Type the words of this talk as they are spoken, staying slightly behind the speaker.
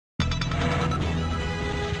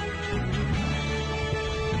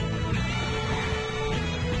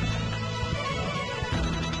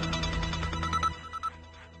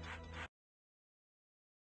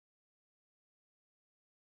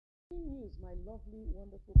News, my lovely,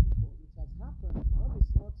 wonderful people. It has happened. Not it's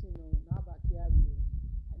not now about Kyari.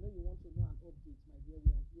 I know you want to know an update, my dear.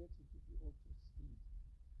 We are here to keep you up to speed.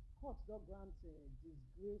 Court don't grant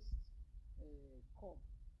disgraced cop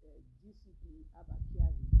DCP Abba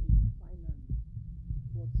Kyari finally,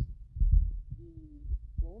 but the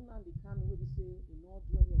one and the can will say you not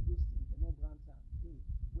do any of those things. They not grant am. Hey,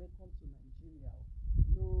 welcome to Nigeria.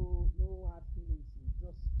 No hard feelings.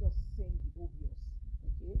 Just saying the obvious.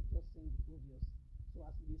 Okay, just saying the obvious. So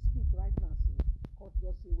as we speak right now, so court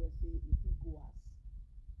just say if he go as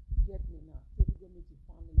get me now, take you go meet the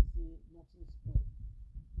family, say nothing spoil.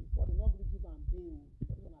 Before they not really give am bail,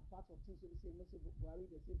 but even a part of things they say no say Buhari,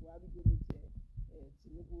 they say Buhari go meet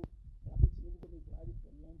Tinubu, Tinubu go meet Buhari for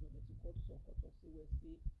London, but the court say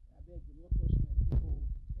I beg you not touch my people,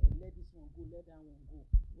 let this one go, let that one go.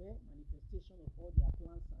 Where manifestation of all their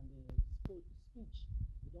plans and speech,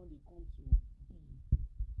 they don't they come to be.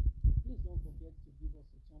 Please don't forget to give us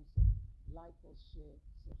a thumbs up, like us, share,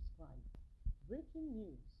 subscribe. Breaking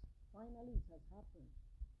news. Finally, it has happened.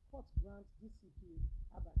 Court grants DCP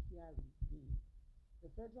Abba Kyari bail. The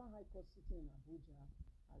Federal High Court sitting in Abuja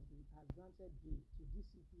has granted bail to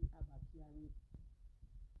DCP Abba Kyari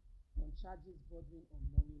on charges bordering on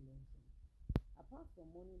money laundering. Apart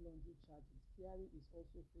from money laundering charges, Kyari is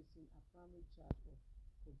also facing a primary charge of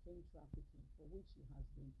cocaine trafficking, for which he has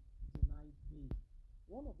been denied bail.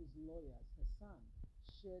 One of his lawyers, Hassan,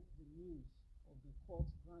 shared the news of the court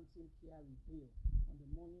granting Kyari bail on the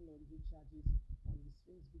money laundering charges on his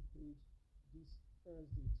Facebook page this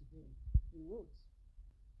Thursday today. He wrote,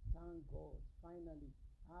 "Thank God, finally,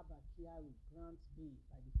 Abba Kyari grants bail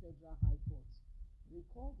by the Federal High Court."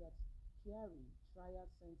 Recall that Kyari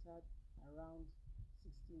trial centered around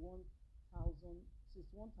 $61,400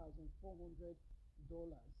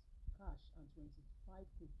 cash and 25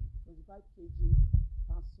 kg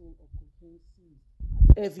parcel of cocaine seized as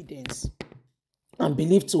evidence and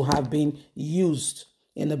believed to have been used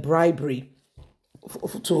in a bribery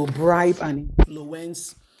to bribe and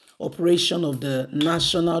influence operation of the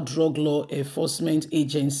National Drug Law Enforcement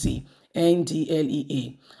Agency,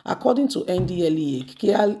 NDLEA. According to NDLEA,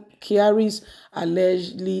 Kyari's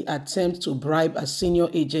allegedly attempt to bribe a senior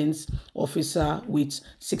agent officer with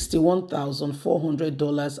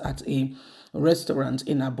 $61,400 at a restaurant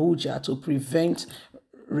in Abuja to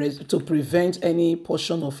prevent any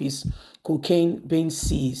portion of his cocaine being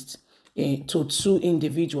seized to two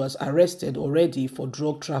individuals arrested already for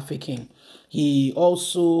drug trafficking. He's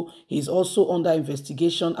also under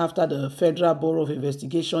investigation after the Federal Bureau of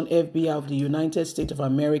Investigation, FBI of the United States of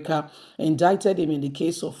America, indicted him in the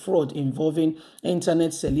case of fraud involving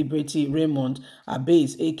internet celebrity Raymond Abba,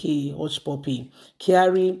 aka Hush Puppy.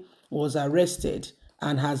 Kyari was arrested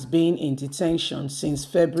and has been in detention since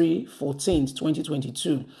February 14,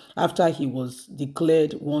 2022, after he was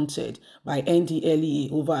declared wanted by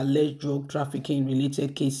NDLEA over alleged drug trafficking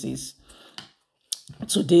related cases.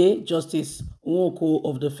 Today, Justice Nwoko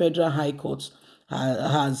of the Federal High Court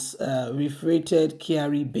has reiterated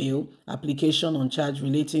Kyari bail application on charge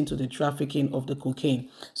relating to the trafficking of the cocaine.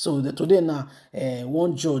 So today now,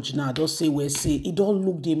 one judge now does say he don't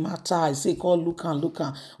look the matter. I say call look and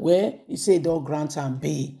where he say don't grant and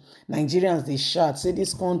bail. Nigerians they shout say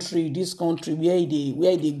this country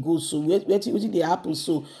where they go, so where they happen,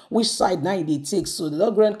 so which side now they take, so they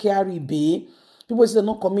don't grant Kyari bail. People say they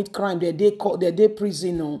not commit crime, they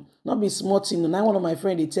prison, no. Not be smart, Now one of my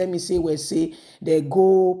friends they tell me say they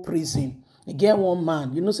go prison. Again, one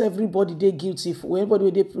man, say everybody they guilty. For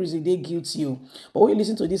everybody they prison, they guilty. But when you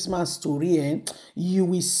listen to this man's story, you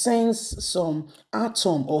will sense some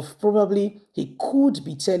atom of probably he could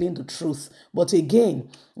be telling the truth. But again,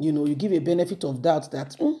 you give a benefit of doubt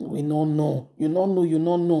that we don't know. You don't know.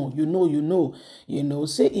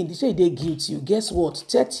 Say they guilty. Guess what?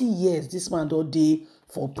 30 years this man don't day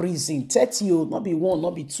for prison. 30 years, not be one,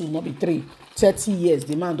 not be two, not be three. 30 years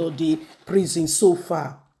the man don't day prison so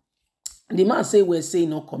far. The man say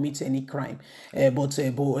not commit any crime, but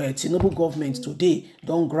Tinubu government today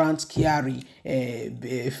don't grant Kyari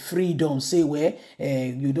freedom. Say we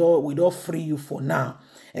don't free you for now.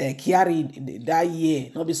 Kyari that year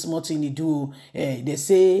not be smart thing he do. They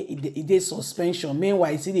say it is suspension.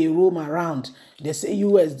 Meanwhile, see they roam around. They say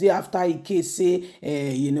US day after a case say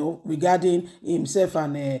regarding himself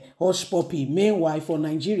and Hush Puppy. Meanwhile, for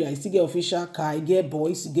Nigeria, he still get official car, he get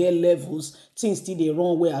boys, he get levels. Things still they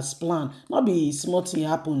run way as planned. Not be smart thing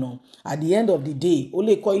happen. No. At the end of the day,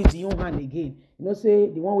 only call it the own hand again. Say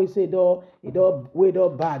the one we say way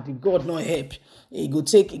bad. The God not help. It go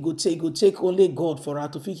take only God for her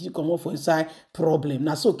to fix you come up for inside problem.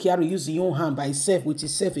 Now so Kyari use his own hand by himself with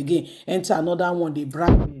himself again. Enter another one they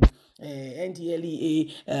brag him.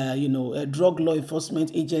 NDLEA, drug law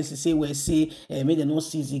enforcement agency say make dem not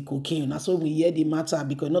seize the cocaine. That's why we hear the matter,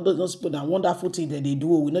 because not those people that wonderful thing that they do,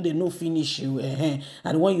 we know they know finish you,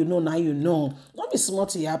 and when you know now you know. Not be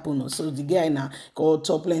smart it happen. So the guy now called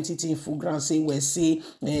top plenty thing full ground say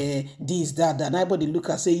this that everybody look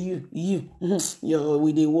and say you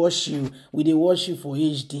we dey wash you for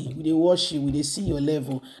HD, we dey wash you, we dey see your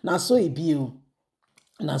level. Now so it be o.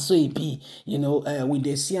 Now so it be, with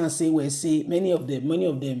the see and say many of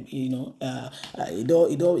them,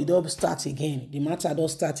 it don't start again. The matter don't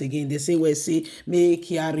start again. They say make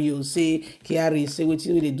Kyari say what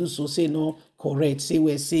they do, so say no correct. Say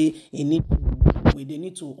they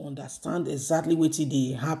need to understand exactly what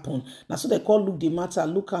they happen. Now so they call look the matter,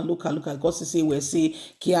 look because they say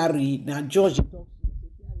Kyari now judge.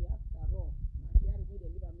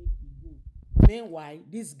 Meanwhile,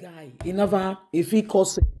 this guy, if he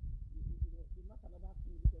cause the matter never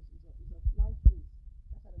feel, because it's a flight case.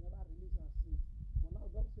 That's why they never release and see. But now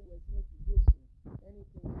God say we're make you go, so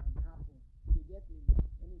anything can happen. You get me?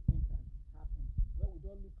 Anything can happen. When we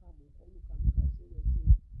don't look at it, say we're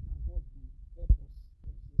saying, God will help us.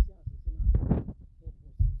 We say and say now God help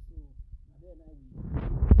us. So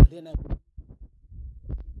then I will.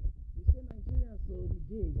 We say Nigerians, so the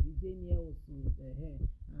day near us, and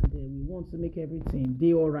we want to make everything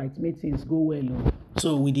dey all right, make things go well.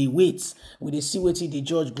 So we dey wait, we dey see wetin the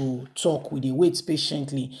judge go talk, we dey wait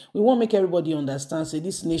patiently. We want make everybody understand say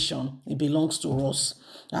this nation, it belongs to us,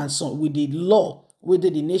 and so with the law, whether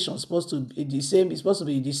the nation supposed to be the same, it's supposed to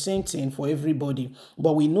be the same thing for everybody.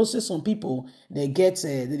 But we know say some people they get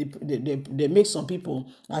they make some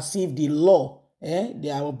people as if the law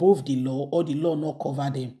they are above the law, or the law not cover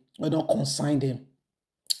them or not consign them.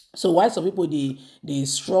 So why some people they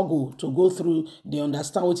struggle to go through, they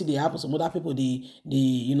understand what they happen. Some other people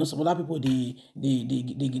some other people they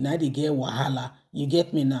get wahala. You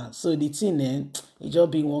get me now? So the thing it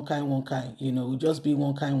just be one kind, we just be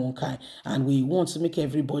one kind, and we want to make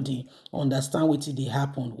everybody understand what they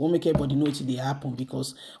happen. We make everybody know what they happen,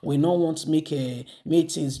 because we don't want to make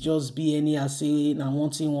things just be any as say and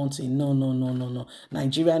one thing. No.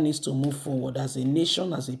 Nigeria needs to move forward as a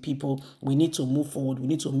nation, as a people. We need to move forward. We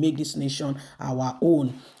need to make this nation our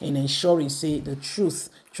own, in ensuring say the truth,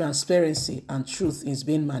 transparency and truth is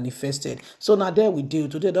being manifested. So now there we do.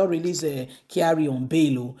 Today don't release a Kyari on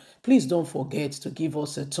bail. Please don't forget to give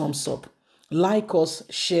us a thumbs up, like us,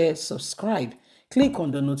 share, subscribe. Click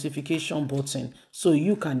on the notification button so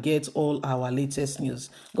you can get all our latest news.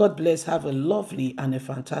 God bless. Have a lovely and a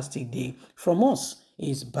fantastic day. From us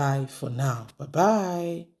is bye for now.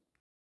 Bye-bye.